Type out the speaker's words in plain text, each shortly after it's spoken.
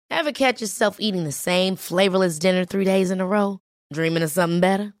Ever catch yourself eating the same flavorless dinner 3 days in a row? Dreaming of something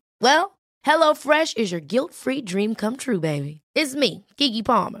better? Well, HelloFresh is your guilt-free dream come true, baby. It's me, Keke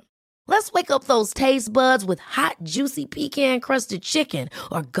Palmer. Let's wake up those taste buds with hot, juicy pecan-crusted chicken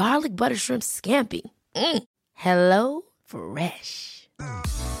or garlic butter shrimp scampi. Hello Fresh.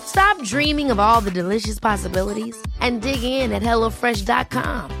 Stop dreaming of all the delicious possibilities and dig in at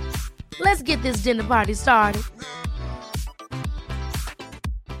HelloFresh.com. Let's get this dinner party started.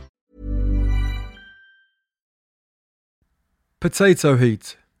 Potato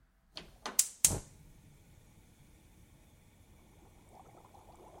heat.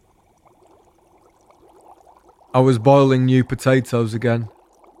 I was boiling new potatoes again.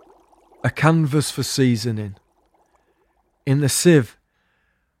 A canvas for seasoning. In the sieve,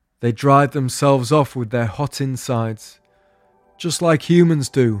 they dried themselves off with their hot insides, just like humans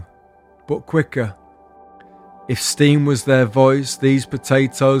do, but quicker. If steam was their voice, these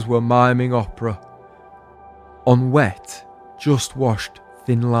potatoes were miming opera. On wet, just washed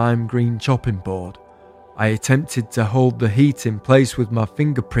thin lime green chopping board, I attempted to hold the heat in place with my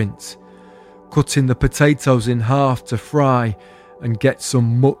fingerprints, cutting the potatoes in half to fry and get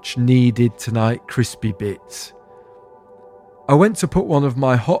some much needed tonight crispy bits. I went to put one of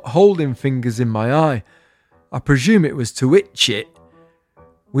my hot holding fingers in my eye. I presume it was to itch it.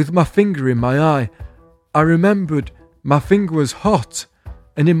 With my finger in my eye, I remembered my finger was hot,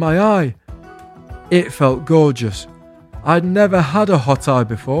 and in my eye, it felt gorgeous. I'd never had a hot eye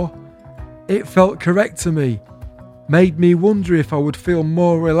before. It felt correct to me, made me wonder if I would feel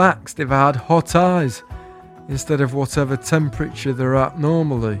more relaxed if I had hot eyes, instead of whatever temperature they're at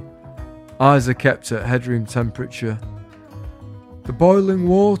normally. Eyes are kept at headroom temperature. The boiling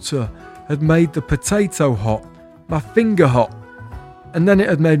water had made the potato hot, my finger hot, and then it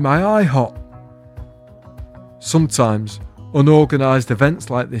had made my eye hot. Sometimes unorganised events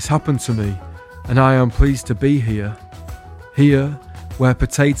like this happen to me, and I am pleased to be here. Here, where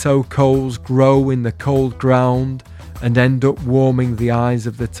potato coals grow in the cold ground and end up warming the eyes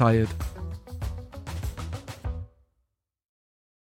of the tired.